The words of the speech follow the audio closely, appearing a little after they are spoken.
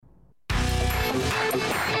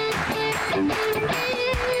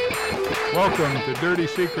Welcome to Dirty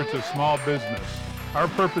Secrets of Small Business. Our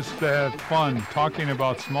purpose is to have fun talking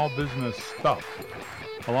about small business stuff.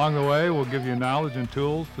 Along the way, we'll give you knowledge and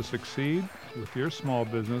tools to succeed with your small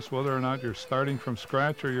business, whether or not you're starting from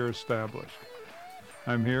scratch or you're established.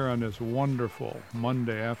 I'm here on this wonderful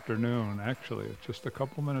Monday afternoon. Actually, it's just a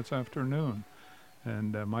couple minutes after noon.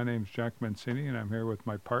 And my name's Jack Mancini, and I'm here with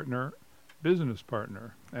my business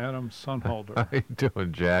partner, Adam Sunholder. How you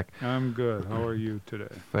doing, Jack? I'm good. How are you today?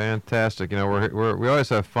 Fantastic. You know, we always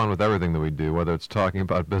have fun with everything that we do, whether it's talking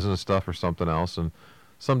about business stuff or something else. And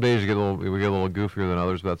some days we get a little goofier than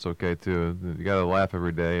others, but that's okay too. You got to laugh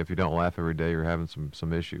every day. If you don't laugh every day, you're having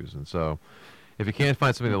some issues. And so, if you can't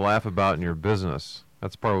find something to laugh about in your business,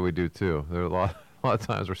 that's part of what we do too. There are a lot of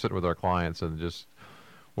times we're sitting with our clients and just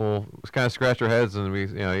we'll kind of scratch our heads, and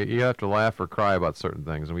you have to laugh or cry about certain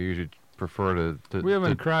things, and we usually prefer to we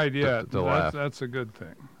haven't cried yet. To laugh. That's a good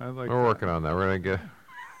thing. We're working on that. We're gonna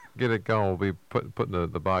get it going. We'll be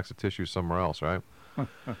putting the box of tissue somewhere else, right? All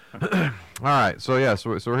right. So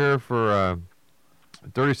we're here for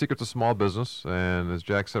Dirty Secrets of Small Business, and as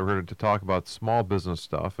Jack said, we're here to talk about small business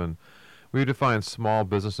stuff, and we define small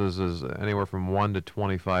businesses as anywhere from 1 to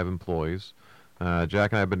 25 employees.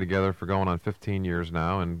 Jack and I have been together for going on 15 years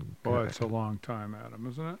now, and boy, it's a long time, Adam,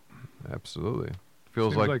 isn't it? Absolutely.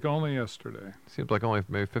 Seems like only yesterday. Seems like only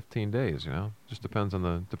maybe 15 days. Just depends on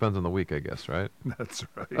the week, I guess, right? That's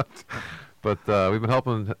right. But we've been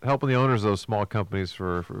helping the owners of those small companies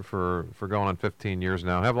for going on 15 years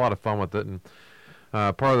now. Have a lot of fun with it, and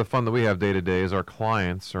part of the fun that we have day to day is our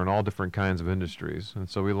clients are in all different kinds of industries, and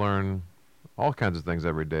so we learn all kinds of things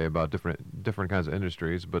every day about different kinds of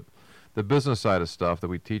industries. But the business side of stuff that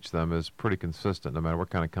we teach them is pretty consistent, no matter what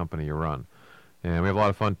kind of company you run. And we have a lot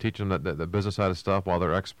of fun teaching them the business side of stuff while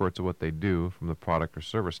they're experts at what they do from the product or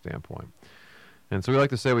service standpoint. And so we like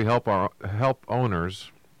to say we help owners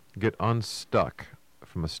get unstuck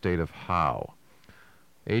from a state of how.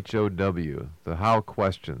 H-O-W, the how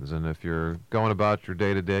questions. And if you're going about your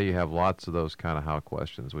day-to-day, you have lots of those kind of how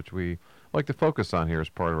questions, which we like to focus on here as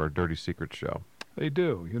part of our Dirty Secret show. They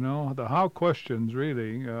do. The how questions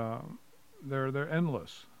really, they're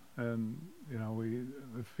endless. And,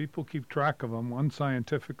 if people keep track of them,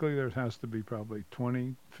 unscientifically, there has to be probably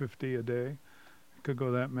 20, 50 a day. It could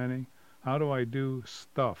go that many. How do I do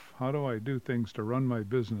stuff? How do I do things to run my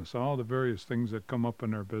business? All the various things that come up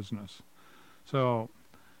in their business. So,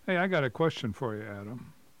 hey, I got a question for you,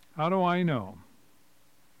 Adam. How do I know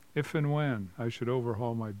if and when I should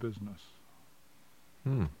overhaul my business?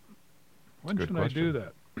 When should I do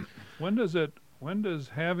that? When does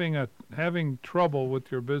having trouble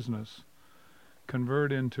with your business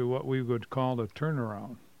convert into what we would call a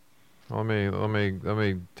turnaround? Let me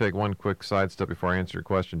take one quick sidestep before I answer your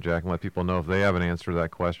question, Jack, and let people know if they have an answer to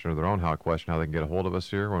that question or their own how question, how they can get a hold of us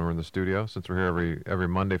here when we're in the studio. Since we're here every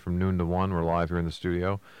Monday from noon to 1, we're live here in the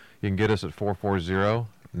studio. You can get us at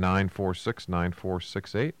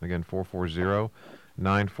 440-946-9468. Again,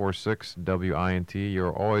 440-946-WINT.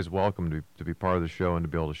 You're always welcome to be part of the show and to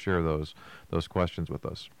be able to share those questions with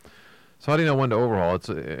us. So how do you know when to overhaul?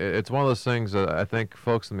 It's one of those things that I think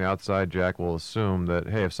folks on the outside, Jack, will assume that,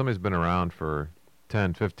 hey, if somebody's been around for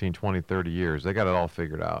 10, 15, 20, 30 years, they got it all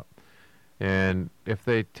figured out. And if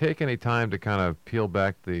they take any time to kind of peel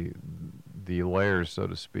back the layers, so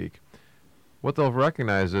to speak, what they'll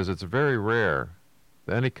recognize is it's very rare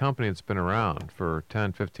that any company that's been around for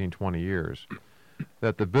 10, 15, 20 years,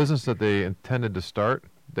 that the business that they intended to start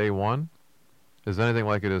day one is anything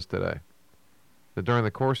like it is today. That during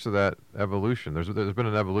the course of that evolution, there's been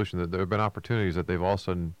an evolution, that there have been opportunities that they've all of a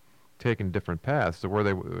sudden taken different paths to where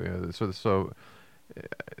they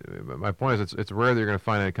my point is it's rare that you're going to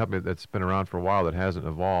find a company that's been around for a while that hasn't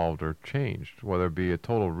evolved or changed, whether it be a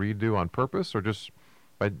total redo on purpose or just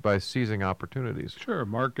by seizing opportunities. Sure,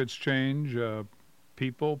 markets change,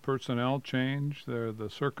 personnel change, the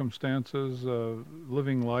circumstances,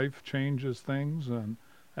 living life changes things, and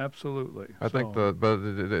absolutely. I think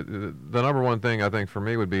the number one thing I think for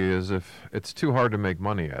me would be is if it's too hard to make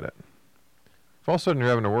money at it. If all of a sudden you're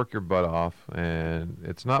having to work your butt off and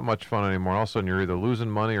it's not much fun anymore, all of a sudden you're either losing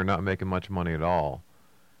money or not making much money at all,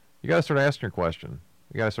 you got to start asking your question.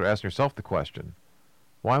 You got to start asking yourself the question,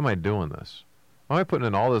 why am I doing this? Why am I putting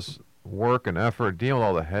in all this work and effort, dealing with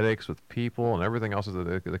all the headaches with people and everything else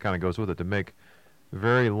that kind of goes with it to make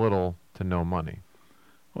very little to no money?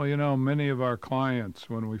 Well, many of our clients,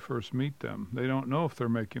 when we first meet them, they don't know if they're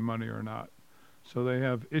making money or not. So they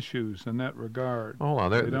have issues in that regard. Well, hold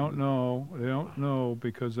on. They don't know. They don't know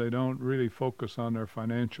because they don't really focus on their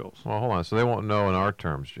financials. Well, hold on. So they won't know in our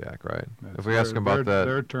terms, Jack, right? That's If we ask them about that,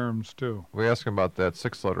 their terms too. if we ask them about that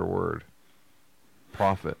 6-letter word,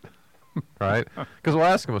 profit, right? Because we'll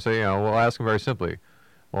ask them. We'll say, we'll ask them very simply.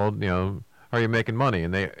 Well, are you making money?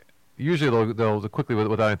 And they usually they'll quickly,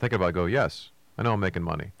 without even thinking about it, go, yes, I know I'm making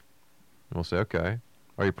money. And we'll say, okay,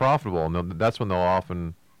 are you profitable? And that's when they'll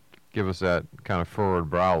often give us that kind of furrowed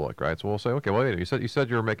brow look, right? So we'll say, okay, well, you said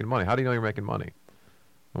you were making money. How do you know you're making money?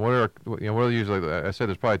 And what are usually? I said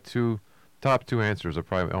there's probably top two answers are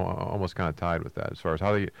probably almost kind of tied with that as far as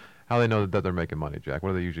how they know that they're making money, Jack.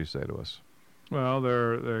 What do they usually say to us? Well,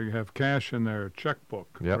 they have cash in their checkbook,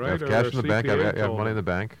 yep, right? Have cash in the bank. I have money in the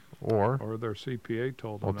bank, or their CPA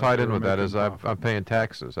told them. Well, tied in with that is I'm paying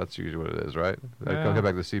taxes. That's usually what it is, right? Yeah. I'll get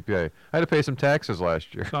back to the CPA. I had to pay some taxes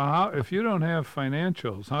last year. So if you don't have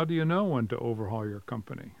financials, how do you know when to overhaul your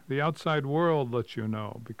company? The outside world lets you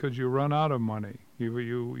know because you run out of money.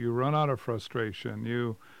 You run out of frustration.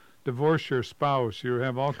 You divorce your spouse. You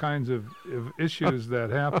have all kinds of issues that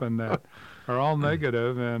happen that are all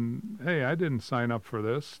negative. And hey, I didn't sign up for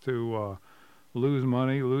this to lose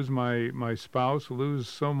money, lose my spouse, lose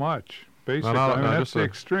so much. Basically, that's the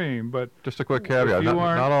extreme. But just a quick caveat: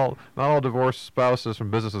 not all divorced spouses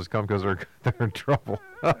from businesses come because they're in trouble.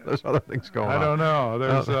 There's other things going on. I don't know.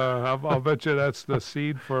 There's I'll bet you that's the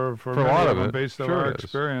seed for a lot of it. Based on our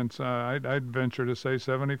experience, I'd venture to say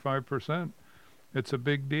 75%. It's a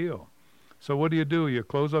big deal. So what do? You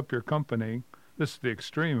close up your company. This is the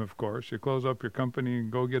extreme, of course. You close up your company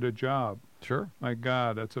and go get a job. Sure. My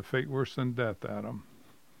God, that's a fate worse than death, Adam.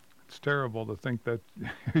 It's terrible to think that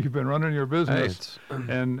you've been running your business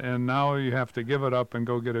and now you have to give it up and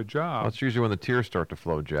go get a job. Well, that's usually when the tears start to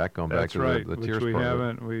flow, Jack. Going that's back to right, the which tears we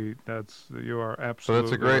part. You are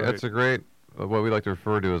absolutely So that's a great what we like to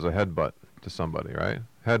refer to as a headbutt to somebody, right?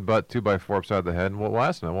 Headbutt 2x4 upside the head, and we'll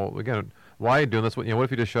ask them, well, again, why are you doing this? What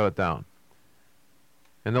if you just shut it down?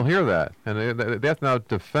 And they'll hear that, and they have to now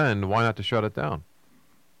defend why not to shut it down.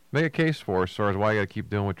 Make a case for us as far as why you got to keep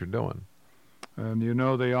doing what you're doing. And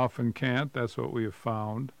they often can't. That's what we have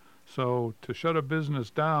found. So to shut a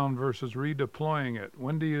business down versus redeploying it,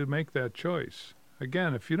 when do you make that choice?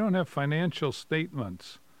 Again, if you don't have financial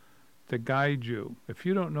statements to guide you, if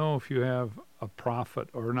you don't know if you have a profit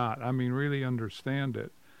or not, really understand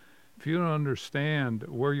it. If you don't understand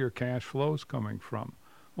where your cash flow is coming from,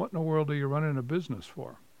 what in the world are you running a business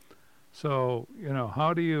for? So,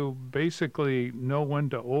 how do you basically know when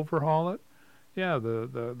to overhaul it? Yeah,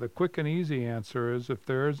 the quick and easy answer is if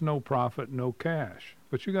there is no profit, no cash.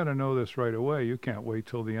 But you got to know this right away. You can't wait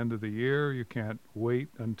till the end of the year. You can't wait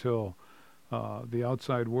until the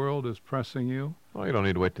outside world is pressing you. Well, you don't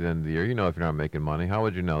need to wait till the end of the year. If you're not making money. How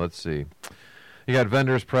would you know? Let's see. You got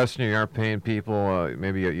vendors pressing you. You aren't paying people.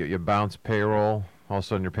 Maybe you bounce payroll. All of a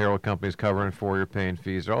sudden, your payroll company's covering for your paying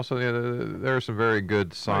fees. Also, there are some very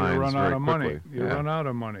good signs. You run out of money. You run out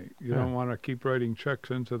of money. You don't want to keep writing checks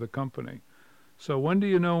into the company. So when do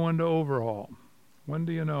you know when to overhaul? When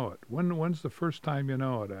do you know it? When's the first time you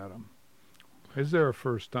know it, Adam? Is there a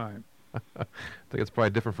first time? I think it's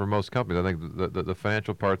probably different for most companies. I think the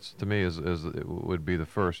financial parts to me would be the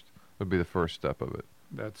first step of it.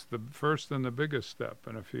 That's the first and the biggest step.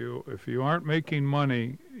 And if you aren't making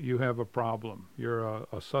money, you have a problem. You're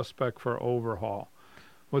a suspect for overhaul.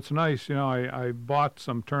 What's nice, I bought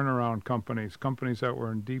some turnaround companies that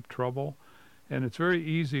were in deep trouble. And it's very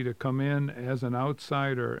easy to come in as an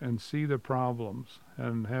outsider and see the problems.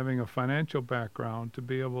 And having a financial background to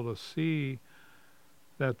be able to see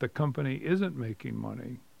that the company isn't making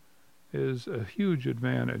money is a huge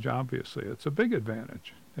advantage, obviously. It's a big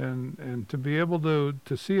advantage. And to be able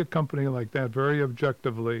to see a company like that very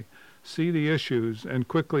objectively, see the issues, and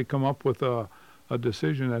quickly come up with a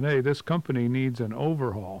decision that, hey, this company needs an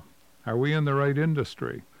overhaul. Are we in the right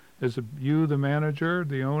industry? Is it you, the manager,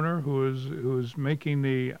 the owner, who is making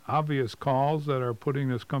the obvious calls that are putting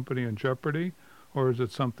this company in jeopardy, or is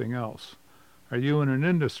it something else? Are you in an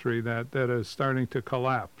industry that is starting to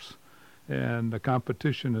collapse, and the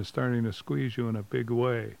competition is starting to squeeze you in a big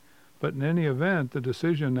way? But in any event, the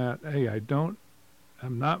decision that, hey, I'm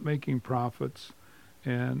not making profits,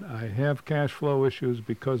 and I have cash flow issues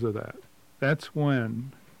because of that. That's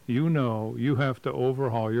when you have to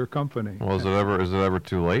overhaul your company. Well, is it ever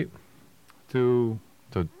too late to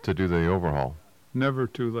do the overhaul? Never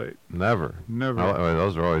too late. Never.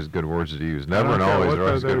 Those are always good words to use. Never and always are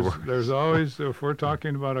always good words. There's always, if we're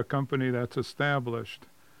talking about a company that's established,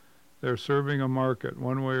 they're serving a market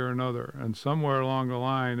one way or another, and somewhere along the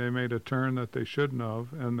line they made a turn that they shouldn't have,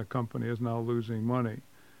 and the company is now losing money.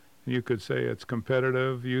 You could say it's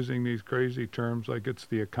competitive using these crazy terms like it's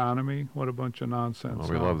the economy. What a bunch of nonsense. Well,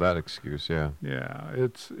 we love that excuse, yeah. Yeah,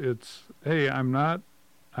 it's hey, I'm not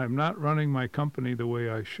running my company the way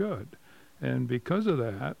I should. And because of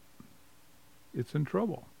that, it's in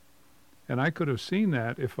trouble. And I could have seen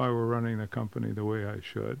that if I were running the company the way I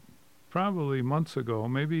should, probably months ago,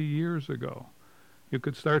 maybe years ago. You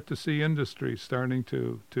could start to see industry starting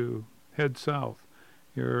to head south.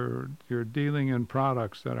 You're dealing in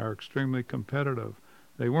products that are extremely competitive.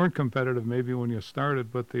 They weren't competitive maybe when you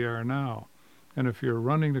started, but they are now. And if you're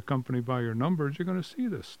running the company by your numbers, you're going to see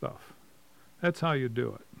this stuff. That's how you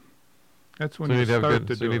do it. That's when you start to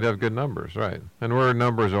do it. So you need to have good numbers, right? And we're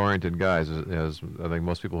numbers-oriented guys, as I think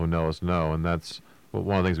most people who know us know, and that's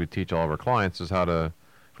one of the things we teach all of our clients is how to,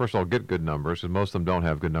 first of all, get good numbers, because most of them don't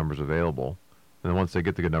have good numbers available. And then once they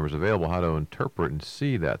get the good numbers available, how to interpret and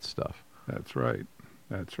see that stuff. That's right.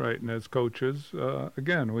 That's right. And as coaches,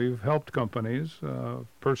 again, we've helped companies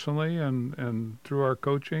personally, and through our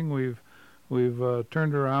coaching, we've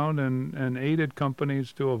turned around and aided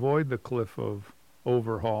companies to avoid the cliff of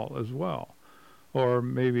overhaul as well, or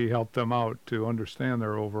maybe help them out to understand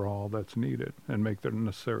their overhaul that's needed and make the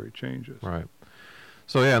necessary changes. Right.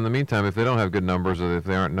 So yeah, in the meantime, if they don't have good numbers, or if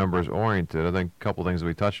they aren't numbers oriented, I think a couple of things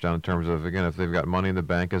we touched on in terms of, again, if they've got money in the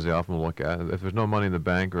bank, as they often look at, if there's no money in the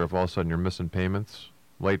bank, or if all of a sudden you're missing payments,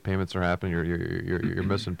 late payments are happening, you're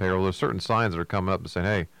missing payroll, there's certain signs that are coming up and saying,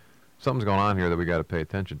 hey, something's going on here that we got to pay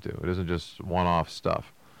attention to. It isn't just one-off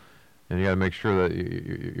stuff. And you got to make sure that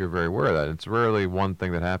you're very aware of that. It's rarely one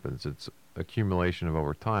thing that happens. It's accumulation of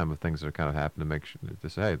over time of things that kind of happen to make sure to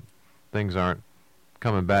say, hey, things aren't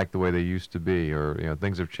coming back the way they used to be, or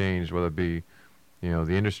things have changed, whether it be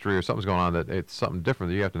the industry or something's going on that it's something different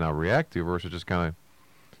that you have to now react to, versus just kind of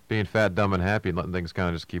being fat, dumb, and happy and letting things kind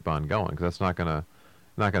of just keep on going, because that's not gonna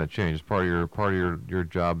change. It's part of your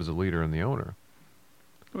job as a leader and the owner.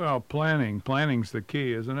 Well, planning's the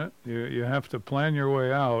key, isn't it? You have to plan your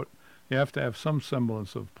way out. You have to have some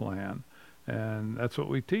semblance of plan, and that's what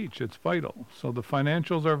we teach. It's vital. So the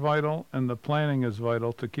financials are vital, and the planning is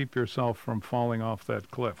vital to keep yourself from falling off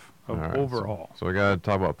that cliff of overhaul. So we got to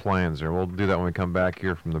talk about plans here. We'll do that when we come back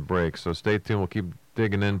here from the break. So stay tuned. We'll keep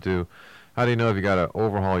digging into how do you know if you got to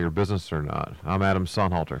overhaul your business or not. I'm Adam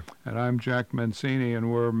Sonhalter. And I'm Jack Mancini,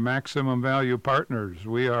 and we're Maximum Value Partners.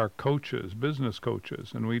 We are coaches, business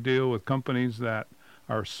coaches, and we deal with companies that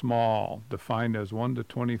are small, defined as 1 to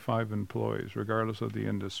 25 employees, regardless of the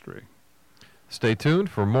industry. Stay tuned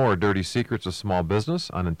for more Dirty Secrets of Small Business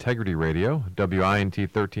on Integrity Radio, WINT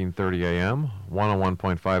 1330 AM,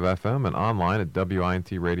 101.5 FM, and online at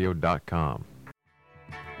WINTradio.com.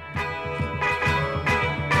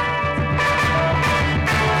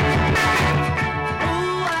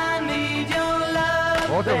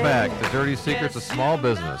 Welcome back to Dirty Secrets of Small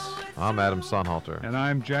Business. I'm Adam Sonhalter. And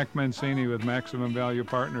I'm Jack Mancini with Maximum Value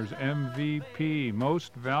Partners, MVP,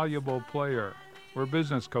 Most Valuable Player. We're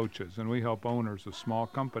business coaches, and we help owners of small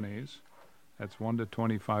companies, that's 1 to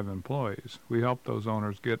 25 employees. We help those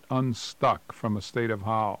owners get unstuck from a state of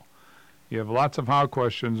how. You have lots of how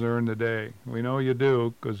questions during the day. We know you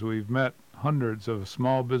do, because we've met hundreds of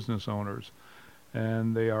small business owners,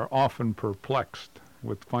 and they are often perplexed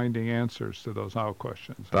with finding answers to those how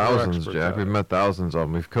questions. Thousands, Jack. We've met thousands of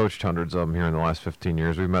them. We've coached hundreds of them here in the last 15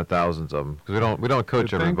 years. We've met thousands of them, because we don't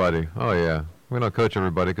coach everybody. Oh yeah, we don't coach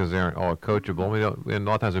everybody because they aren't all coachable. And a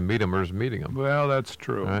lot of times we meet them, we're just meeting them. Well, that's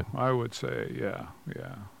true. Right? I would say, yeah.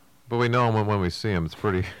 But we know them when we see them. It's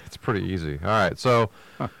pretty easy. All right, so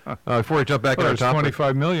before we jump back on our topic,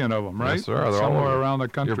 25 million of them, right? Yes, sir. Somewhere around the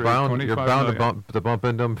country. You're bound to bump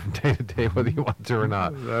into them from day to day, whether you want to or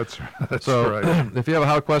not. That's right. If you have a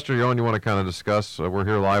how question of your own you want to kind of discuss, we're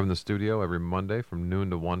here live in the studio every Monday from noon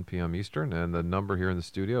to 1 p.m. Eastern, and the number here in the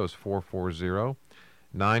studio is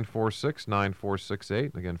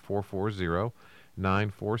 440-946-9468. Again,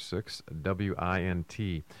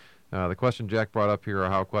 440-946-WINT. The question Jack brought up here, or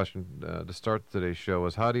how question to start today's show,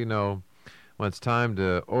 is how do you know when it's time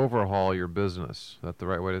to overhaul your business? Is that the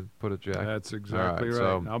right way to put it, Jack? That's exactly right.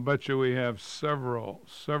 So I'll bet you we have several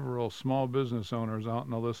small business owners out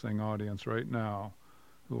in the listening audience right now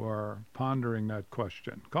who are pondering that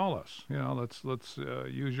question. Call us. Let's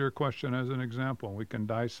use your question as an example. We can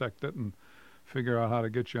dissect it and figure out how to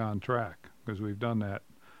get you on track, because we've done that.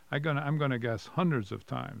 I'm gonna guess hundreds of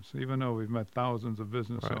times, even though we've met thousands of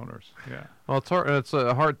business owners. Yeah. Well, it's hard. It's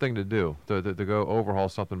a hard thing to do to go overhaul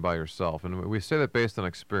something by yourself, and we say that based on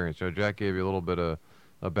experience. Jack gave you a little bit of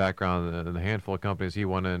a background in a handful of companies he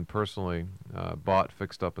went in personally, bought,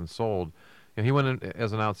 fixed up, and sold, and he went in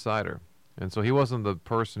as an outsider. And so he wasn't the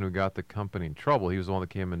person who got the company in trouble. He was the one that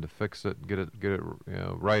came in to fix it, get it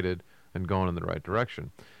righted, and going in the right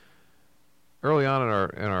direction. Early on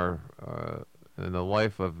in the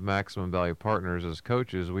life of Maximum Value Partners as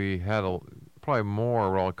coaches, we had probably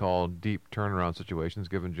more what I'll call deep turnaround situations,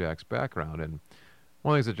 given Jack's background. And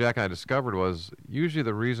one of the things that Jack and I discovered was usually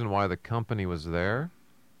the reason why the company was there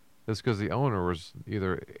is because the owner was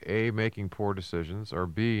either A, making poor decisions, or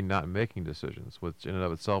B, not making decisions, which in and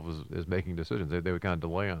of itself is making decisions. They would kind of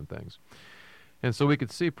delay on things. And so we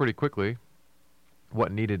could see pretty quickly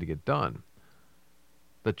what needed to get done.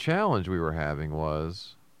 The challenge we were having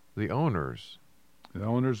was the owners. The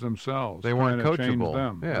owners themselves. They weren't trying to change coachable.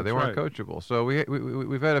 them. Yeah, That's they weren't right. coachable. So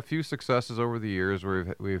we've had a few successes over the years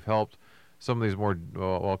where we've helped some of these more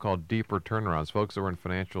what I'll call deeper turnarounds, folks that were in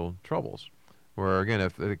financial troubles, where again,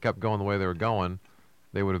 if they kept going the way they were going,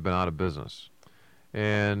 they would have been out of business.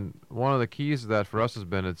 And one of the keys to that for us has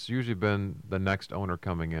been it's usually been the next owner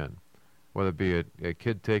coming in, whether it be a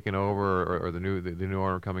kid taking over or the new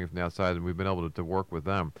owner coming in from the outside, and we've been able to work with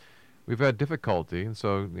them. We've had difficulty, and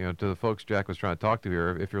so to the folks Jack was trying to talk to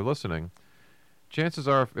here, if you're listening, chances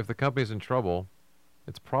are if the company's in trouble,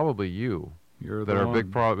 it's probably you You're that the are a one.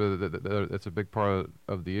 big part. That's a big part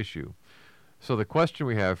of the issue. So the question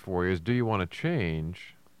we have for you is: do you want to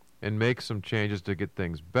change and make some changes to get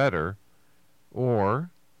things better, or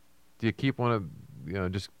do you keep want to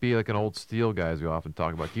just be like an old steel guy, as we often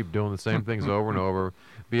talk about, keep doing the same things over and over,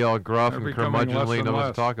 be all gruff They're and becoming less curmudgeonly, and no one to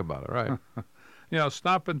less. talk about it, right?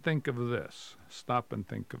 Stop and think of this. Stop and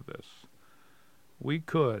think of this. We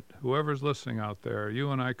could, whoever's listening out there,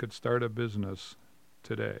 you and I could start a business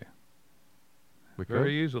today. We could.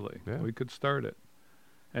 Very easily. Yeah. We could start it.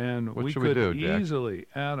 And What we should we could do, Jack? easily,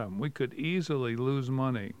 Adam, we could easily lose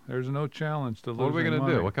money. There's no challenge to losing What are we money. going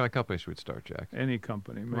to do? What kind of company should we start, Jack? Any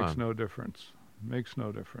company Come makes on. no difference. Makes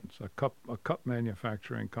no difference. A cup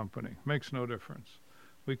manufacturing company makes no difference.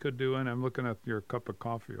 We could do, and I'm looking at your cup of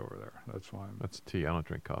coffee over there. That's why I'm. That's tea. I don't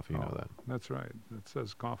drink coffee. You know that. That's right. It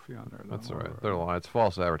says coffee on there. That's all Over right. They're lying. It's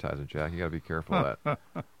false advertising, Jack. You got to be careful of that.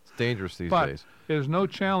 It's dangerous these But days. there's no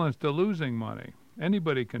challenge to losing money.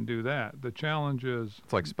 Anybody can do that. The challenge is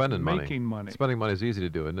It's like spending money. making money. Spending money is easy to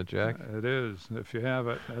do, isn't it, Jack? It is. If you have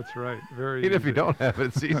it, that's right. Very Even if you easy. don't have it,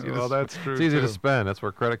 it's easy. Well, to, that's true, It's easy too. to spend. That's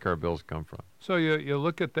where credit card bills come from. So you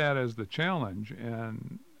look at that as the challenge,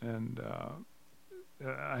 and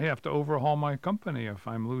I have to overhaul my company if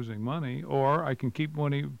I'm losing money, or I can keep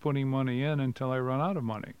putting money in until I run out of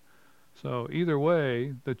money. So either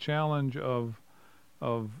way, the challenge of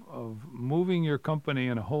moving your company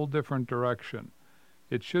in a whole different direction,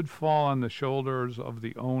 it should fall on the shoulders of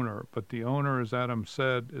the owner. But the owner, as Adam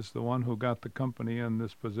said, is the one who got the company in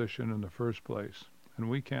this position in the first place, and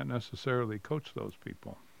we can't necessarily coach those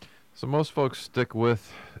people. So most folks stick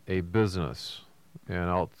with a business, and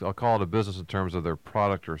I'll call it a business in terms of their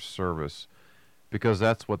product or service, because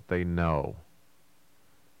that's what they know.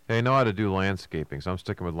 Hey, I know how to do landscaping, so I'm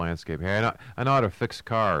sticking with landscaping. Hey, I know how to fix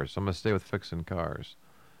cars, so I'm going to stay with fixing cars.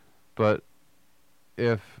 But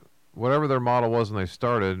if whatever their model was when they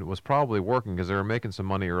started was probably working because they were making some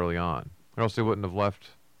money early on, or else they wouldn't have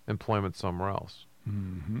left employment somewhere else.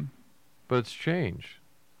 Mm-hmm. But it's changed.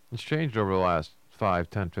 It's changed over the last 5,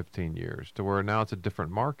 10, 15 years to where now it's a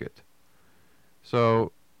different market.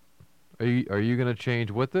 So are you going to change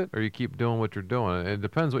with it, or you keep doing what you're doing? It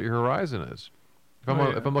depends what your horizon is. If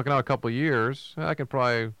I'm looking out a couple of years, I can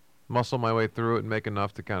probably muscle my way through it and make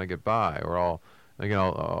enough to kind of get by, or I'll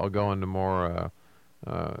go into more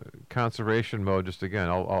conservation mode. Just again,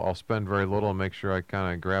 I'll spend very little and make sure I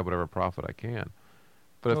kind of grab whatever profit I can.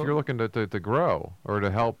 But if you're looking to grow or to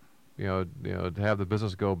help, to have the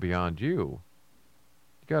business go beyond you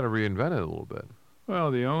got to reinvent it a little bit.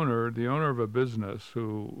 Well, the owner of a business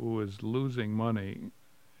who is losing money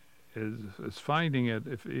is finding it,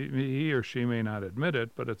 if he or she may not admit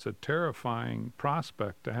it, but it's a terrifying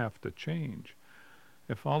prospect to have to change.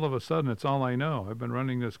 If all of a sudden it's all I know, I've been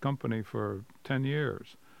running this company for 10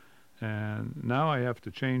 years, and now I have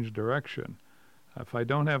to change direction. If I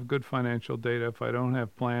don't have good financial data, if I don't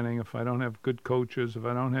have planning, if I don't have good coaches, if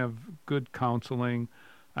I don't have good counseling,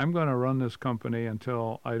 I'm going to run this company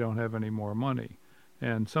until I don't have any more money.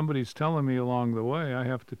 And somebody's telling me along the way I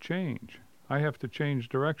have to change. I have to change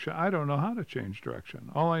direction. I don't know how to change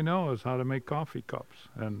direction. All I know is how to make coffee cups.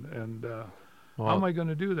 And how am I going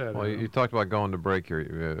to do that? Well, you talked about going to break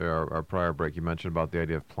here, our prior break. You mentioned about the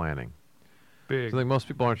idea of planning. Big. So I think most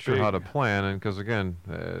people aren't sure how to Big. plan, and because again,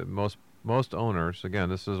 most owners, again,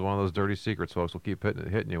 this is one of those dirty secrets, folks. Will keep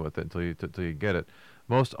hitting you with it until you get it.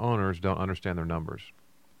 Most owners don't understand their numbers.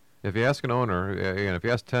 If you ask an owner, again, if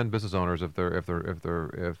you ask 10 business owners if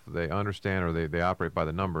they understand or they operate by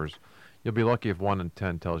the numbers, you'll be lucky if 1 in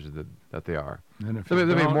 10 tells you that they are. And if There'll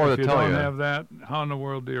you be more don't, if that you tell don't you. have that, how in the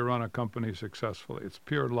world do you run a company successfully? It's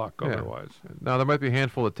pure luck Yeah. otherwise. Now there might be a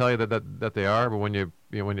handful that tell you that they are, but when you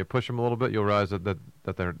when you push them a little bit, you'll realize that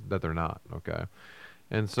they're not. Okay,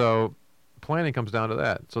 and so planning comes down to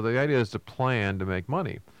that. So the idea is to plan to make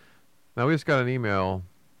money. Now we just got an email.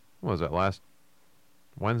 What was that, last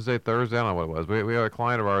Wednesday, Thursday? I don't know what it was. We have a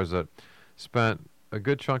client of ours that spent a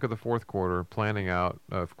good chunk of the fourth quarter planning out,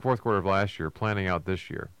 fourth quarter of last year, planning out this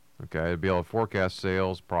year. Okay, to be able to forecast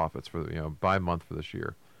sales, profits for by month for this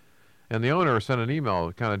year. And the owner sent an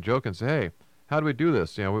email, kind of joking, say, "Hey, how do we do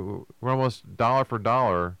this? We're almost dollar for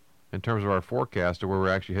dollar in terms of our forecast to where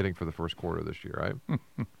we're actually hitting for the first quarter of this year, right?"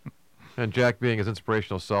 And Jack, being his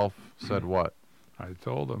inspirational self, said what? I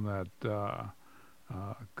told him that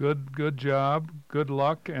good job, good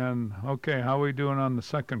luck, and okay, how are we doing on the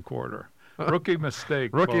second quarter? Rookie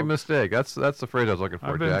mistake. Rookie folks. mistake. That's the phrase I was looking for,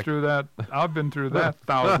 I've been Jack. through that. I've been through that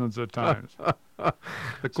thousands of times.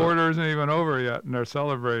 The quarter isn't even over yet, and they're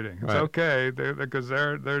celebrating. It's Right. okay because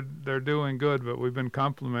they're doing good, but we've been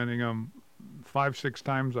complimenting them 5-6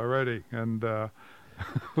 times already, and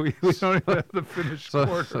we don't even have the finished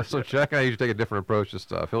quarter. So yet. Jack and I usually take a different approach to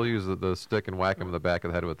stuff. He'll use the stick and whack him in the back of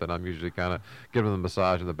the head with it. I'm usually kind of giving him the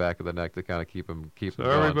massage in the back of the neck to kind of keep him So going.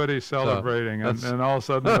 everybody's celebrating, and all of a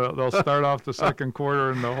sudden they'll start off the second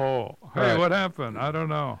quarter in the hole. Hey, Right. what happened? I don't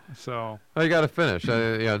know. So Well, you got to finish.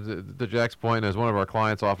 To Jack's point, as one of our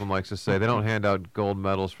clients often likes to say, they don't hand out gold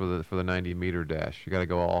medals for the 90-meter dash. You got to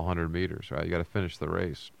go all 100 meters, right? You got to finish the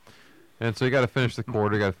race, and so you got to finish the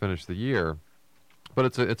quarter. You got to finish the year. But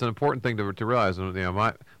it's an important thing to realize. And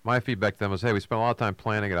my feedback to them was, hey, we spent a lot of time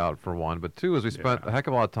planning it out for one, but two is we spent a heck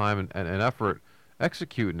of a lot of time and effort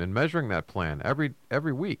executing and measuring that plan every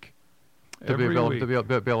week to be able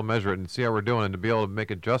to measure it and see how we're doing and to be able to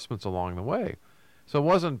make adjustments along the way. So it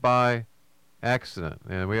wasn't by accident.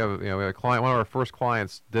 And we have a client. One of our first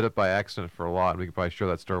clients did it by accident for a lot. And we could probably share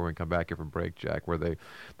that story when we come back here from break, Jack, where they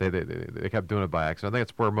kept doing it by accident. I think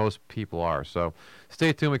it's where most people are. So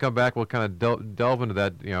stay tuned. When we come back, we'll kind of delve into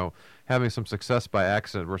that. Having some success by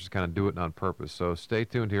accident versus kind of do it on purpose. So stay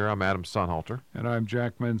tuned here. I'm Adam Sonhalter. And I'm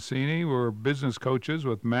Jack Mancini. We're business coaches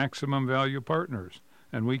with Maximum Value Partners,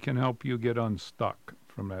 and we can help you get unstuck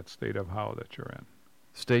from that state of how that you're in.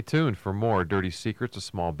 Stay tuned for more Dirty Secrets of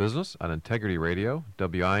Small Business on Integrity Radio,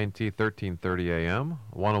 WINT 1330 AM,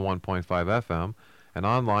 101.5 FM, and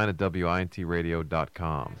online at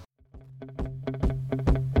wintradio.com.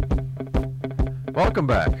 Welcome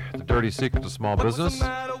back to Dirty Secrets of Small Business.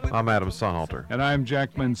 I'm Adam Sonhalter. And I'm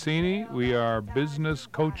Jack Mancini. We are business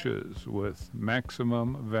coaches with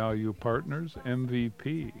Maximum Value Partners,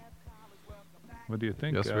 MVP. What do you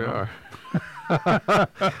think? Yes, Adam? we are.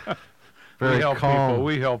 Very calm.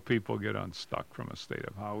 We help people get unstuck from a state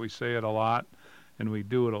of how. We say it a lot, and we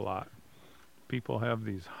do it a lot. People have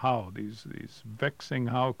these vexing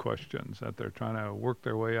how questions that they're trying to work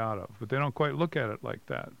their way out of, but they don't quite look at it like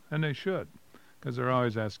that, and they should, because they're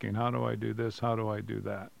always asking, how do I do this? How do I do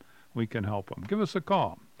that? We can help them. Give us a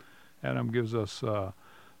call. Adam gives us the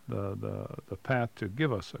path to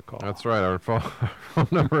give us a call. That's right. Our phone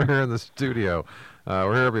number here in the studio.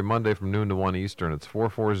 We're here every Monday from noon to 1 Eastern. It's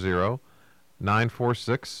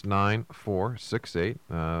 440-946-9468.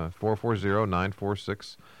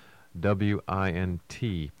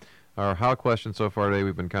 440-946-WINT. Our how question so far today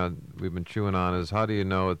we've been chewing on is, how do you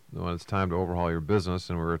know when it's time to overhaul your business?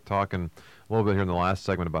 And we were talking a little bit here in the last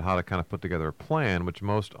segment about how to kind of put together a plan, which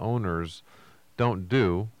most owners don't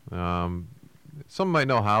do. Some might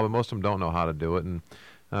know how, but most of them don't know how to do it. And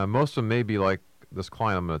most of them may be like this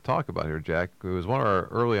client I'm going to talk about here, Jack, who was one of our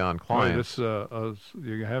early on clients.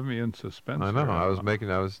 You have me in suspense. I know. Here. I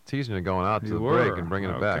was teasing you going out to You the were. break and bringing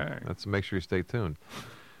it Okay. back. Let's make sure you stay tuned.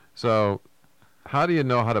 So, how do you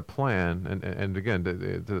know how to plan? And again,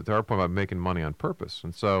 to our point about making money on purpose.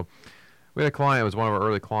 And so, we had a client, it was one of our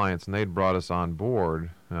early clients, and they'd brought us on board.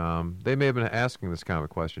 They may have been asking this kind of a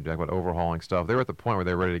question, Jack, about overhauling stuff. They were at the point where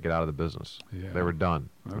they were ready to get out of the business. Yeah. They were done.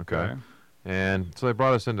 Okay. And so they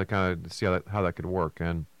brought us in to kind of see how that could work.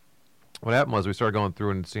 And what happened was we started going through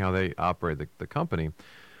and see how they operate the company.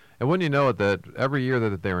 And wouldn't you know it, that every year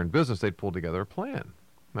that they were in business, they'd pull together a plan.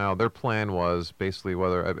 Now, their plan was basically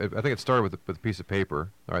I think it started with a piece of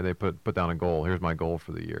paper. All right, they put down a goal. Here's my goal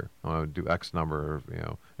for the year. I want to do X number,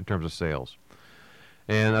 in terms of sales.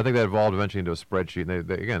 And I think that evolved eventually into a spreadsheet. And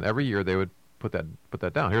they again, every year they would put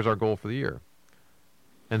that down. Here's our goal for the year.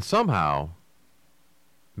 And somehow,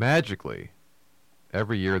 magically,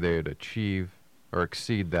 every year they would achieve or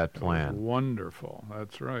exceed that It was plan. wonderful.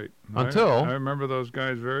 That's right. Until I remember those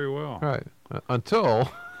guys very well. right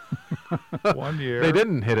until 1 year. they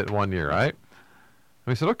didn't hit it 1 year, right? And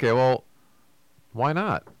we said, okay, well, why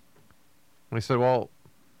not? And we said, well,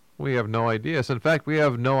 we have no idea. So in fact, we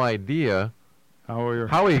have no idea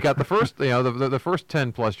how we got the first, the first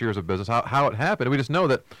 10 plus years of business, how it happened. We just know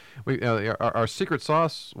that our secret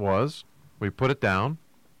sauce was we put it down,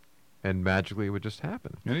 and magically it would just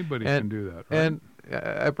happen. Anybody can do that, right? And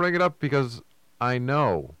I bring it up because I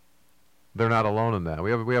know they're not alone in that.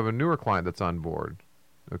 We have a newer client that's on board.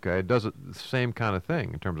 Okay, it does the same kind of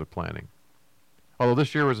thing in terms of planning. Although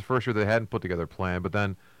this year was the first year they hadn't put together a plan, but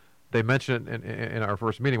then they mentioned in our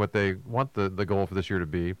first meeting what they want the goal for this year to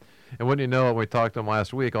be. And wouldn't you know it, when we talked to them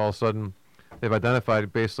last week, all of a sudden they've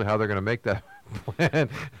identified basically how they're going to make that plan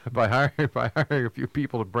by hiring a few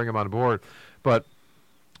people to bring them on board. But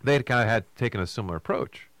they kind of had taken a similar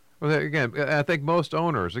approach. Well, again, I think most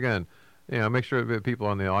owners, again, make sure that people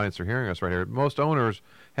in the audience are hearing us right here. Most owners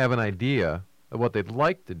have an idea of what they'd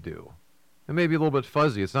like to do. It may be a little bit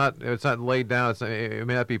fuzzy. It's not laid down. It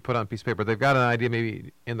may not be put on a piece of paper. They've got an idea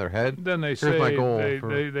maybe in their head. Then they Here's my goal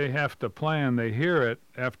they have to plan. They hear it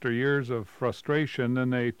after years of frustration. Then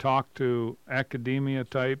they talk to academia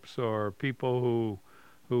types or people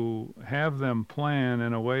who have them plan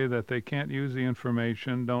in a way that they can't use the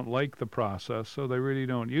information, don't like the process, so they really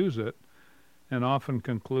don't use it, and often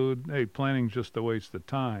conclude, hey, planning's just a waste of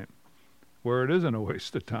time. Where it isn't a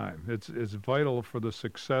waste of time. It's vital for the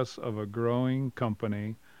success of a growing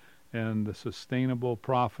company and the sustainable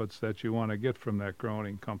profits that you want to get from that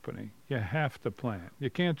growing company. You have to plan. You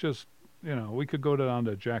can't just, we could go down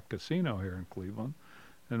to Jack Casino here in Cleveland,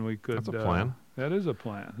 and we could. That's a plan. That is a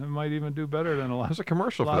plan. It might even do better than a lot. There's a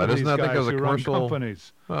commercial for lot that, of isn't there? I these think there was a guys who run commercial.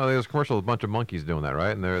 companies. Well, there's a commercial with a bunch of monkeys doing that,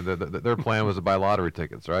 right? And their plan was to buy lottery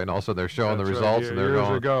tickets, right? And also they're showing That's the right. results, and they're Years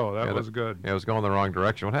going. ago, that was good. Yeah, it was going the wrong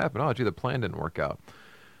direction. What happened? Oh, gee, the plan didn't work out.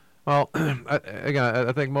 Well,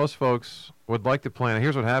 I think most folks would like to plan.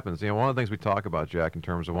 Here's what happens. One of the things we talk about, Jack, in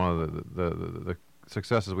terms of one of the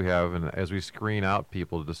successes we have, and as we screen out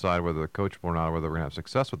people to decide whether they're coachable or not, or whether we're going to have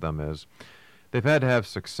success with them, is they've had to have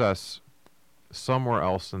success somewhere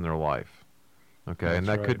else in their life. Okay, That's and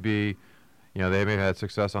that right. could be, they may have had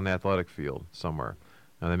success on the athletic field somewhere.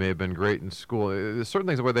 They may have been great in school. There's certain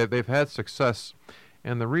things where they've had success,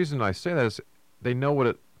 and the reason I say that is they know what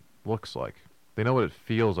it looks like. They know what it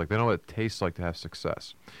feels like. They know what it tastes like to have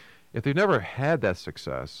success. If they've never had that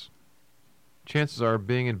success, chances are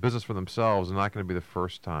being in business for themselves is not going to be the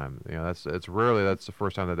first time. It's rarely that's the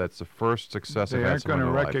first time that's the first success They they've had aren't going to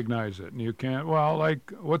in their life. recognize it, and you can't. Well,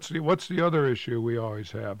 like what's the other issue we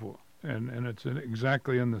always have, and it's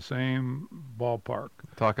exactly in the same ballpark.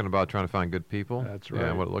 Talking about trying to find good people. That's right.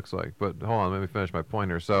 Yeah, what it looks like. But hold on, let me finish my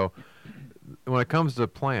point here. So, when it comes to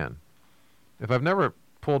plan, if I've never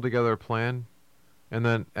pulled together a plan and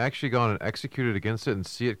then actually gone and executed against it and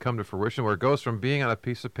see it come to fruition, where it goes from being on a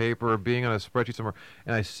piece of paper or being on a spreadsheet somewhere,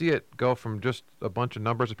 and I see it go from just a bunch of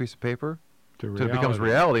numbers, a piece of paper, To it becomes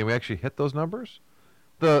reality, and we actually hit those numbers,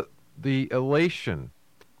 the elation,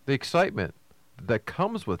 the excitement that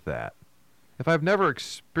comes with that. If I've never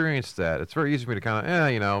experienced that, it's very easy for me to kind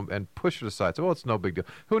of, and push it aside. So, well, it's no big deal.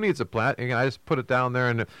 Who needs a plan? Again, I just put it down there,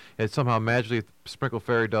 and it somehow magically sprinkle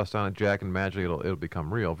fairy dust on it, Jack, and magically it'll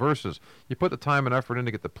become real. Versus, you put the time and effort in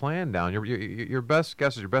to get the plan down. Your best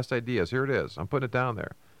guesses, your best ideas. Here it is. I'm putting it down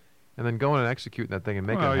there, and then going and executing that thing and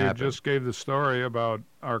making it happen. Well, you just gave the story about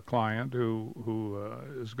our client who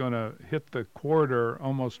is going to hit the quarter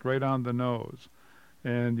almost right on the nose.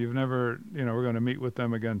 And you've never, we're going to meet with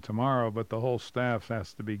them again tomorrow, but the whole staff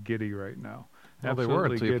has to be giddy right now. Well, they were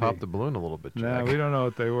until you popped the balloon a little bit, Jack. No, we don't know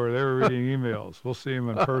what they were. They were reading emails. We'll see them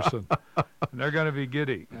in person. And they're going to be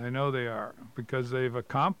giddy. I know they are, because they've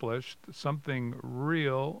accomplished something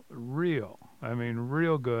real. I mean,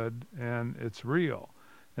 real good, and it's real.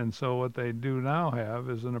 And so what they do now have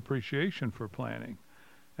is an appreciation for planning.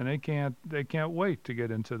 And they can't wait to get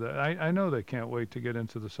into the, I know they can't wait to get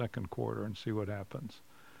into the second quarter and see what happens.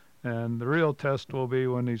 And the real test will be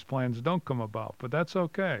when these plans don't come about, but that's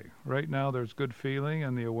okay. Right now there's good feeling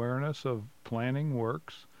and the awareness of planning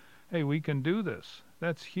works. Hey, we can do this.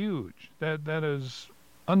 That's huge. That is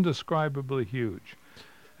undescribably huge.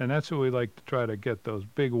 And that's what we like to try to get, those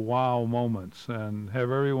big wow moments, and have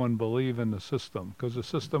everyone believe in the system, because the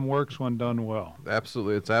system works when done well.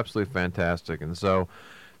 Absolutely. It's absolutely fantastic. And so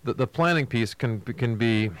the planning piece can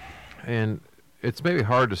be, and it's maybe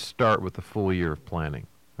hard to start with the full year of planning,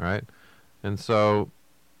 right? And so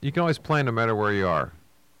you can always plan no matter where you are.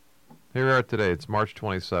 Here we are today. It's March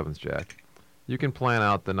 27th, Jack. You can plan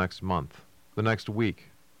out the next month, the next week,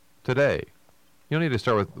 today. You don't need to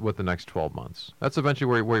start with the next 12 months. That's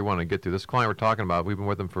eventually where you want to get to. This client we're talking about, we've been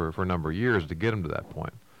with them for a number of years to get them to that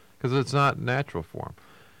point because it's not natural for them.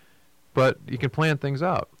 But you can plan things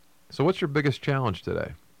out. So what's your biggest challenge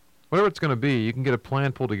today? Whatever it's going to be, you can get a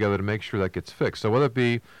plan pulled together to make sure that gets fixed. So whether it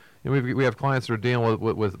be, we have clients that are dealing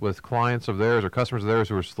with clients of theirs or customers of theirs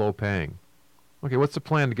who are slow paying. Okay, what's the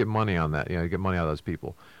plan to get money on that? To get money out of those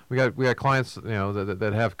people. We got clients,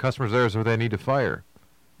 that have customers of theirs who they need to fire.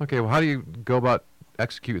 Okay, well, how do you go about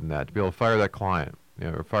executing that to be able to fire that client,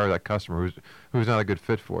 or fire that customer who's not a good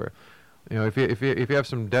fit for you? If you have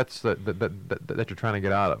some debts that you're trying to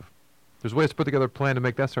get out of, there's ways to put together a plan to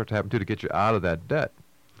make that start to happen too, to get you out of that debt.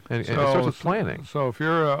 And it starts with planning. So if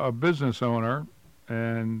you're a business owner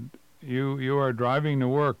and you are driving to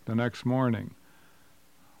work the next morning,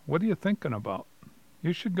 what are you thinking about?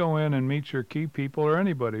 You should go in and meet your key people, or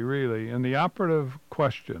anybody really, and the operative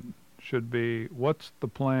question should be, what's the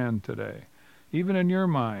plan today? Even in your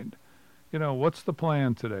mind, what's the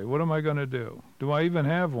plan today? What am I going to do? Do I even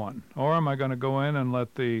have one? Or am I going to go in and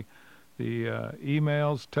let the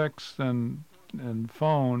emails, texts, and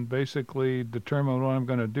phone basically determine what I'm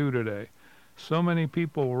going to do today? So many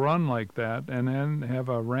people run like that and then have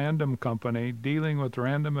a random company dealing with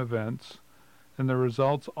random events, and the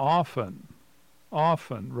results often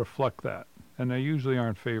reflect that, and they usually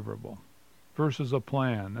aren't favorable, versus a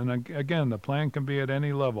plan. And again, the plan can be at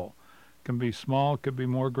any level. It can be small, it could be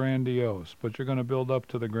more grandiose, but you're going to build up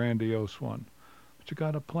to the grandiose one. But you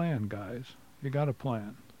got a plan, guys. You got a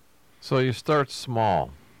plan. So you start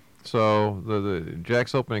small. So the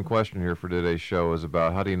Jack's opening question here for today's show is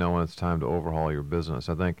about how do you know when it's time to overhaul your business?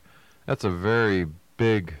 I think that's a very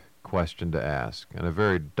big question to ask and a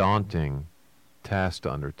very daunting task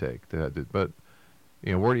to undertake. But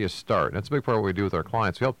where do you start? And that's a big part of what we do with our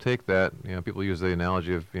clients. We help take that. People use the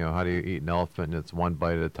analogy of how do you eat an elephant, and it's one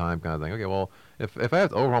bite at a time kind of thing. Okay, well, if I have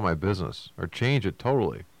to overhaul my business or change it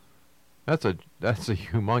totally, that's a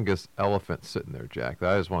humongous elephant sitting there, Jack,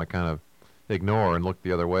 that I just want to kind of ignore and look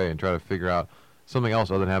the other way and try to figure out something else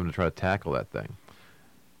other than having to try to tackle that thing.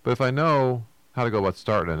 But if I know how to go about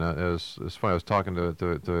starting, and it's funny, I was talking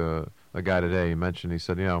to a guy today. He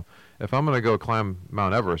said, if I'm going to go climb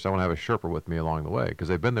Mount Everest, I want to have a Sherpa with me along the way because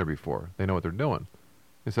they've been there before. They know what they're doing.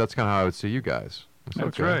 He said, that's kind of how I would see you guys. Said,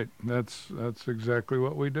 that's right. That's exactly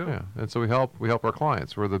what we do. Yeah, and so we help our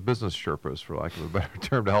clients. We're the business Sherpas, for lack of a better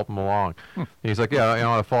term, to help them along. And he's like, yeah, I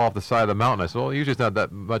want to fall off the side of the mountain. I said, well, usually it's not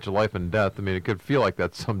that much of life and death. I mean, it could feel like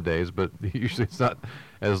that some days, but usually it's not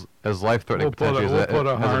as life-threatening potentially we'll put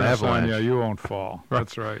a as an harness avalanche. on you. You won't fall.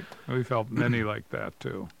 That's right. We've helped many like that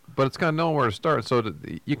too. But it's kind of knowing where to start. So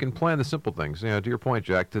you can plan the simple things. To your point,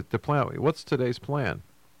 Jack, to plan out what's today's plan.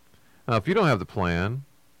 Now, if you don't have the plan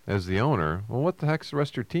as the owner, well, what the heck's the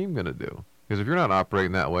rest of your team going to do? Because if you're not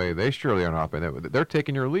operating that way, they surely aren't operating that way. They're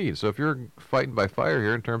taking your lead. So if you're fighting by fire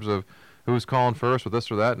here in terms of who's calling first with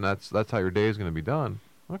this or that, and that's how your day is going to be done.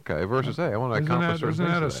 Okay, versus, hey, I want to accomplish certain Isn't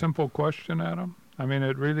things that a today. simple question, Adam? I mean,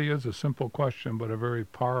 it really is a simple question, but a very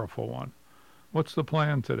powerful one. What's the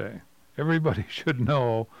plan today? Everybody should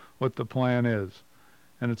know what the plan is.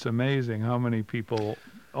 And it's amazing how many people,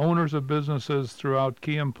 owners of businesses throughout,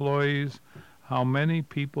 key employees, how many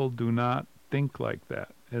people do not think like that.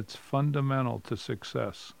 It's fundamental to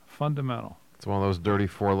success. Fundamental. It's one of those dirty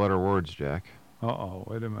four-letter words, Jack. Uh-oh,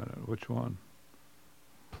 wait a minute. Which one?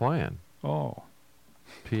 Plan. Oh.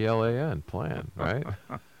 P-L-A-N, plan, right?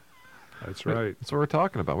 That's right. That's what we're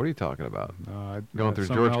talking about. What are you talking about? Going through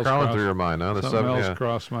something George else Carlin crossed- through your mind, huh? Something else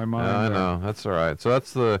crossed my mind. I there. know. That's all right. So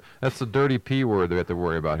that's the dirty P word that we have to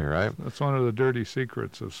worry about here, right? That's one of the dirty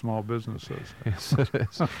secrets of small businesses. Yes, it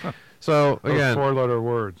is. So Those again, four-letter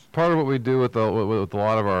words. part of what we do with a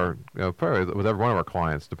lot of our, probably with every one of our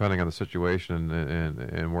clients, depending on the situation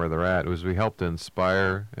and where they're at, is we help to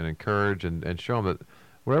inspire and encourage and show them that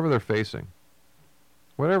whatever they're facing,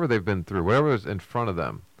 whatever they've been through, whatever is in front of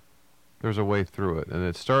them, there's a way through it. And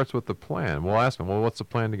it starts with the plan. We'll ask them, well, what's the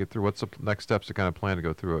plan to get through? What's the next steps to kind of plan to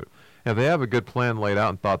go through it? And if they have a good plan laid out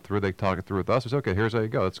and thought through, they talk it through with us. It's okay, here's how you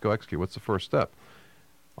go. Let's go execute. What's the first step?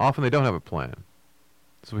 Often they don't have a plan.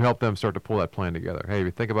 So we help them start to pull that plan together. Hey, if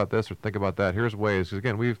you think about this or think about that, here's ways. Because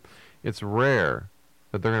again, it's rare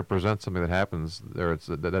that they're going to present something that happens or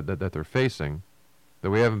that they're facing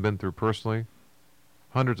that we haven't been through personally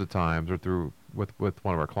hundreds of times or through with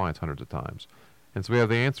one of our clients hundreds of times. And so we have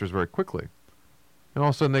the answers very quickly. And all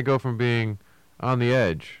of a sudden they go from being on the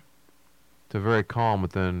edge to very calm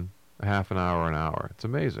within a half an hour, an hour. It's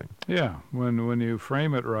amazing. Yeah, when you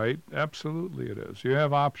frame it right, absolutely it is. You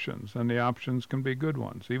have options, and the options can be good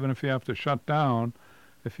ones. Even if you have to shut down,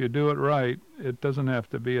 if you do it right, it doesn't have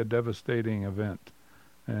to be a devastating event.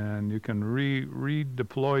 and you can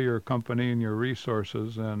redeploy your company and your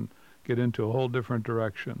resources and get into a whole different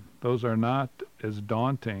direction. Those are not as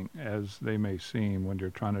daunting as they may seem when you're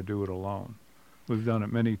trying to do it alone. We've done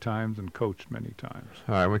it many times and coached many times.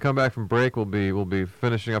 All right, when we come back from break, we'll be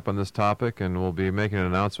finishing up on this topic, and we'll be making an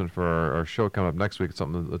announcement for our show coming up next week. It's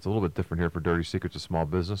something that's a little bit different here for Dirty Secrets of Small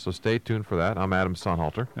Business, so stay tuned for that. I'm Adam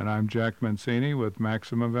Sonhalter. And I'm Jack Mancini with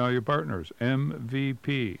Maximum Value Partners,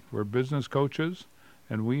 MVP. We're business coaches,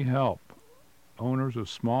 and we help owners of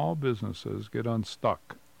small businesses get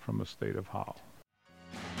unstuck from a state of how.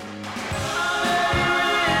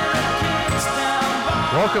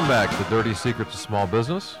 Welcome back to Dirty Secrets of Small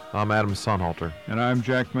Business. I'm Adam Sonhalter. And I'm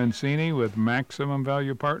Jack Mancini with Maximum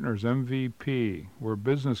Value Partners, MVP. We're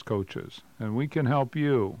business coaches, and we can help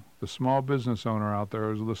you, the small business owner out there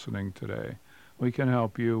who's listening today. We can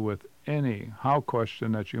help you with any how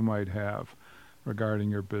question that you might have regarding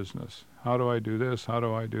your business. How do I do this? How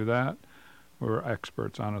do I do that? We're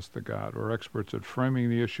experts, honest to God. We're experts at framing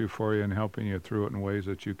the issue for you and helping you through it in ways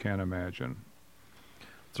that you can't imagine.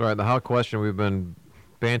 That's right. The how question we've been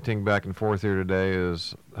banting back and forth here today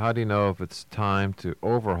is, how do you know if it's time to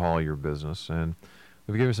overhaul your business? And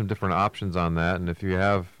we've given you some different options on that. And if you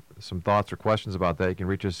have some thoughts or questions about that, you can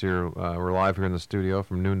reach us here. We're live here in the studio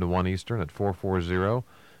from noon to 1 Eastern at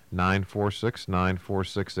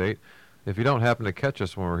 440-946-9468. If you don't happen to catch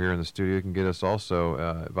us when we're here in the studio, you can get us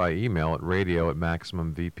also via email at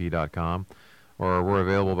radio@maximumvp.com, or we're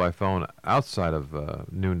available by phone outside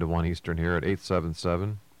of noon to 1 Eastern here at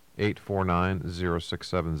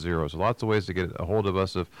 877-849-0670. So lots of ways to get a hold of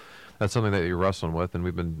us if that's something that you're wrestling with. And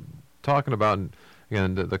we've been talking about, and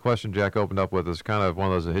again, the question Jack opened up with is kind of one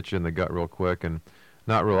of those that hits you in the gut real quick and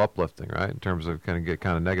not real uplifting, right? In terms of kind of get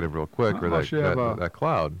kind of negative real quick, or that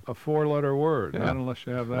cloud. A four-letter word, yeah. Not unless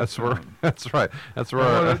you have that. That's where. That's right. That's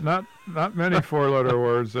where. Not many four-letter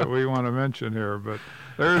words that we want to mention here, but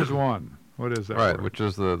there is one. What is that? Right, word? which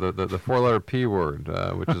is the four-letter P word,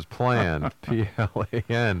 which is plan,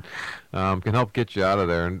 PLAN, can help get you out of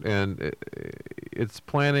there, and it's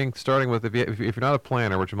planning. Starting with if you're not a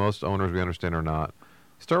planner, which most owners we understand are not,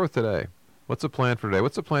 start with today. What's the plan for today?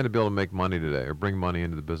 What's the plan to be able to make money today or bring money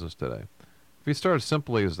into the business today? If you start as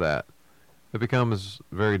simply as that, it becomes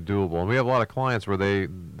very doable. And we have a lot of clients where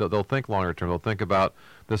they'll think longer term. They'll think about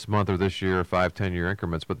this month or this year, 5, 10-year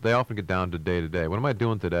increments, but they often get down to day to day. What am I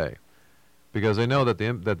doing today? Because they know that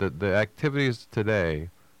the activities today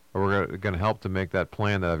are going to help to make that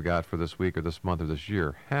plan that I've got for this week or this month or this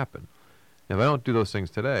year happen. And if I don't do those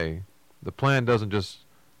things today, the plan doesn't just,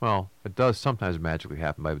 well, it does sometimes magically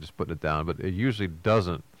happen by just putting it down, but it usually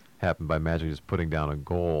doesn't happen by magically just putting down a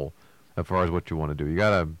goal as far as what you want to do. You got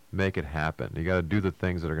to make it happen. You got to do the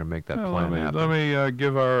things that are going to make that plan happen. Let me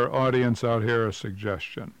give our audience out here a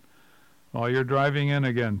suggestion. While you're driving in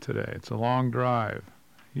again today, it's a long drive.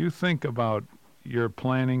 You think about your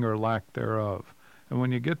planning or lack thereof. And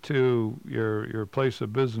when you get to your place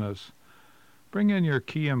of business, bring in your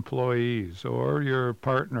key employees or your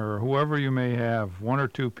partner or whoever you may have, one or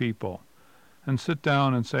two people, and sit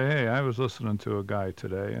down and say, hey, I was listening to a guy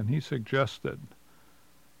today, and he suggested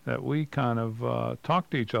that we kind of talk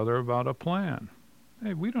to each other about a plan.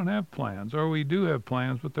 Hey, we don't have plans, or we do have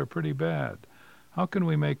plans, but they're pretty bad. How can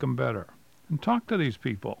we make them better? And talk to these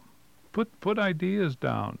people. Put ideas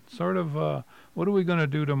down. Sort of, what are we going to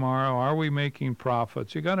do tomorrow? Are we making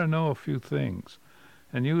profits? You got to know a few things.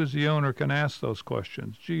 And you as the owner can ask those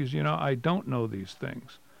questions. Geez, I don't know these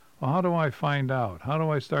things. Well, how do I find out? How do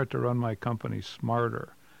I start to run my company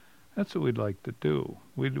smarter? That's what we'd like to do.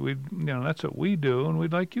 That's what we do, and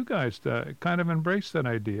we'd like you guys to kind of embrace that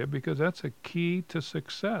idea, because that's a key to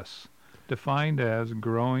success, defined as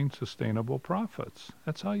growing sustainable profits.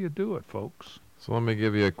 That's how you do it, folks. So let me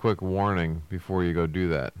give you a quick warning before you go do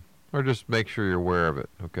that, or just make sure you're aware of it,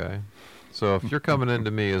 okay? So if you're coming into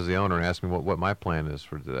me as the owner and asking me what my plan is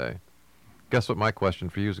for today, guess what my question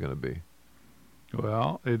for you is going to be?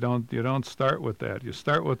 Well, you don't start with that. You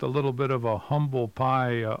start with a little bit of a humble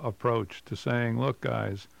pie approach to saying, look,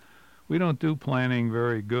 guys, we don't do planning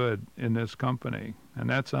very good in this company, and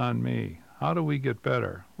that's on me. How do we get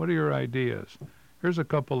better? What are your ideas? Here's a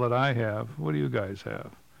couple that I have. What do you guys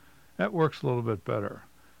have? That works a little bit better.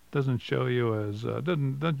 Doesn't show you as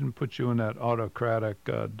doesn't put you in that autocratic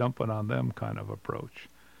dumping on them kind of approach.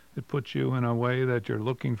 It puts you in a way that you're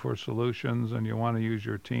looking for solutions, and you want to use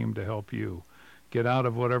your team to help you get out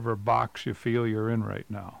of whatever box you feel you're in right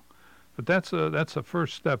now. But that's a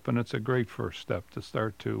first step, and it's a great first step to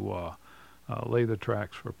start to lay the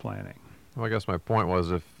tracks for planning. Well, I guess my point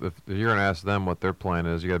was if you're going to ask them what their plan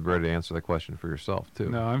is, you got to be ready to answer the question for yourself too.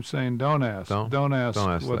 No, I'm saying don't ask. Don't ask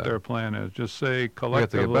what that. their plan is. Just say You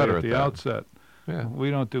collectively have to get better at the that. outset. Yeah.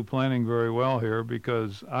 We don't do planning very well here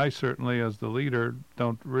because I certainly, as the leader,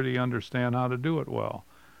 don't really understand how to do it well.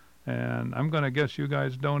 And I'm going to guess you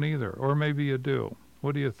guys don't either, or maybe you do.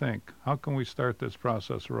 What do you think? How can we start this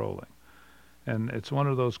process rolling? And it's one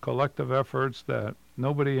of those collective efforts that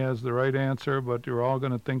nobody has the right answer, but you're all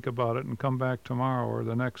going to think about it and come back tomorrow or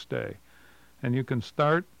the next day. And you can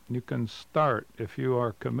start if you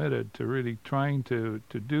are committed to really trying to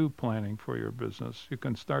do planning for your business. You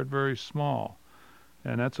can start very small.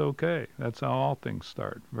 And that's okay. That's how all things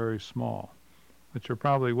start, very small. But you're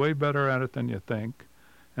probably way better at it than you think.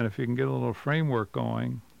 And if you can get a little framework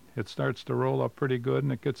going, it starts to roll up pretty good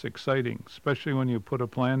and it gets exciting, especially when you put a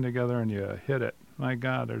plan together and you hit it. My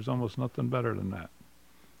God, there's almost nothing better than that.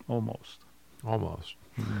 Almost.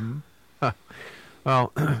 Mm-hmm.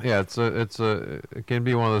 Well, yeah, it can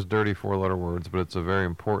be one of those dirty four-letter words, but it's a very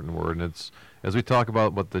important word. And it's, as we talk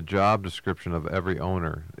about what the job description of every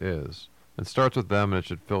owner is, it starts with them and it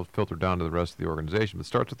should filter down to the rest of the organization, but it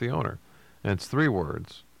starts with the owner. And it's 3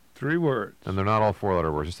 words. 3 words. And they're not all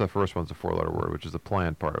 4-letter words. Just the first one's a 4-letter word, which is the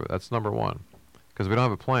plan part of it. That's number 1. Because if we don't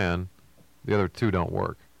have a plan, the other 2 don't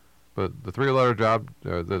work. But the 3-word job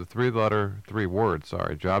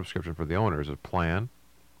description for the owner is a plan,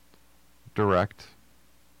 direct,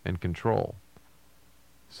 and control.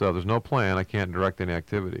 So if there's no plan, I can't direct any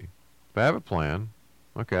activity. If I have a plan,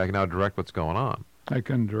 okay, I can now direct what's going on. I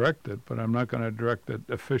can direct it, but I'm not going to direct it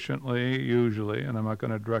efficiently, usually, and I'm not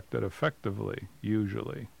going to direct it effectively,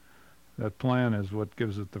 usually. That plan is what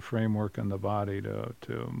gives it the framework and the body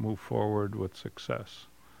to move forward with success.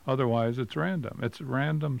 Otherwise, it's random. It's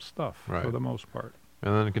random stuff for the most part.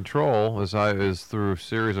 And then control is through a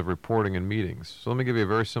series of reporting and meetings. So let me give you a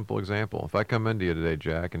very simple example. If I come into you today,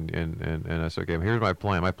 Jack, and I say, okay, here's my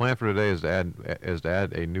plan. My plan for today is to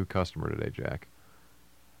add a new customer today, Jack.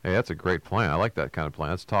 Hey, that's a great plan. I like that kind of plan.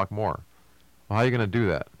 Let's talk more. Well, how are you going to do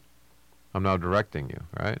that? I'm now directing you,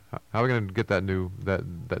 right? How are we going to get that new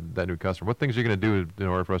customer? What things are you going to do in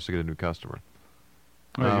order for us to get a new customer?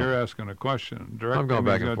 Well, you're asking a question. Directing I'm going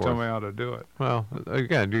back and forth. Tell me how to do it. Well,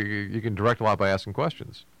 again, you can direct a lot by asking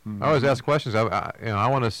questions. Mm-hmm. I always ask questions. I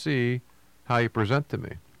want to see how you present to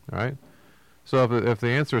me, all right? So if the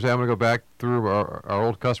answer is, hey, I'm going to go back through our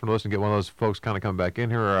old customer list and get one of those folks kind of come back in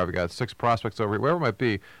here, or I've got 6 prospects over here, whatever it might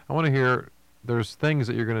be, I want to hear there's things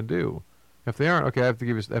that you're going to do. If they aren't, okay, I have to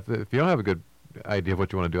give you, if you don't have a good idea of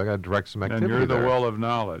what you want to do, I got to direct some activity. And you're the there. well of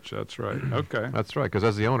knowledge. That's right. Okay. That's right, because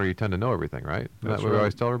as the owner, you tend to know everything, right? That's what we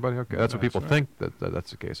always tell everybody? Okay, that's what people think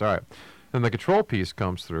that's the case. All right. Then the control piece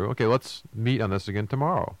comes through. Okay, let's meet on this again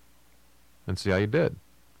tomorrow and see how you did.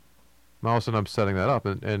 And all of a sudden, I'm setting that up.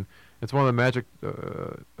 And it's one of the magic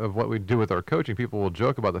of what we do with our coaching. People will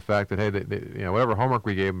joke about the fact that, hey, they whatever homework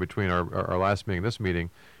we gave them between our last meeting and this meeting,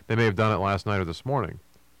 they may have done it last night or this morning.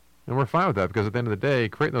 And we're fine with that because at the end of the day,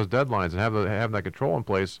 creating those deadlines and having that control in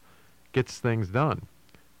place gets things done.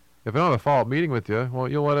 If I don't have a follow-up meeting with you, well,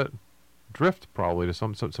 you'll let it drift probably to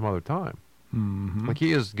some other time. Mm-hmm. The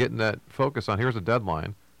key is getting that focus on here's a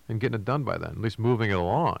deadline and getting it done by then, at least moving it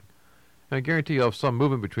along. And I guarantee you'll have some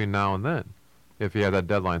movement between now and then if you have that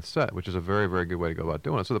deadline set, which is a very, very good way to go about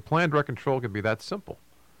doing it. So the plan, direct, control can be that simple.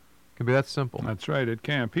 That's right, it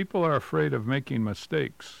can. People are afraid of making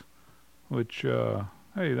mistakes, which,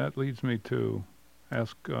 hey, that leads me to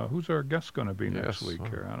ask, who's our guest going to be next week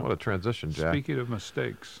here? What a transition, Jack. Speaking of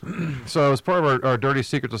mistakes. So as part of our Dirty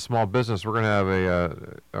Secrets of Small Business, we're going to have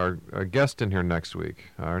a guest in here next week.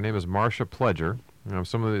 Her name is Marcia Pledger.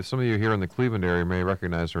 Some of you here in the Cleveland area may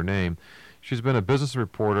recognize her name. She's been a business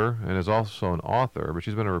reporter and is also an author, but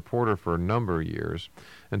she's been a reporter for a number of years.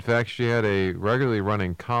 In fact, she had a regularly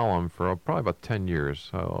running column for probably about 10 years.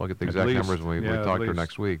 I'll get the exact numbers when we talk to her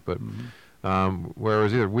next week. But where it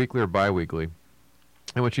was either weekly or bi-weekly.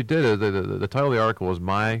 And what she did is, the title of the article was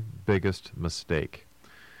My Biggest Mistake.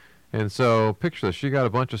 And so picture this. She got a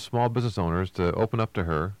bunch of small business owners to open up to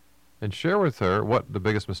her and share with her what the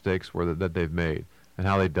biggest mistakes were that they've made and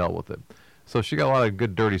how they dealt with it. So she got a lot of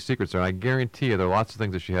good dirty secrets there, and I guarantee you there are lots of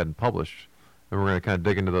things that she hadn't published, and we're going to kind of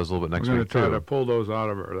dig into those a little bit next week, We're going to try to pull those out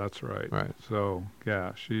of her. That's right. Right. So,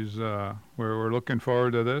 yeah, she's we're looking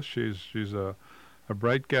forward to this. She's a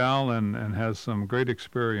bright gal and has some great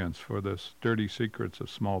experience for this dirty secrets of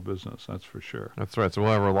small business, that's for sure. That's right. So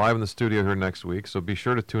we'll have her live in the studio here next week, so be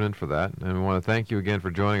sure to tune in for that. And we want to thank you again for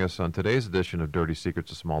joining us on today's edition of Dirty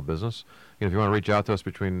Secrets of Small Business. And if you want to reach out to us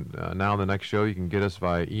between now and the next show, you can get us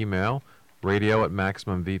via email,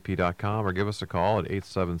 radio@maximumvp.com, or give us a call at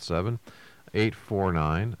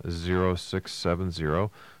 849-0670.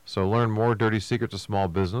 So learn more dirty secrets of small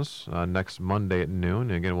business next Monday at noon.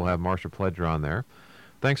 And again, we'll have Marsha Pledger on there.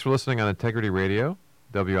 Thanks for listening on Integrity Radio,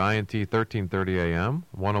 WINT 1330 AM,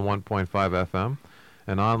 101.5 FM,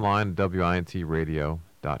 and online at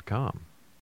wintradio.com.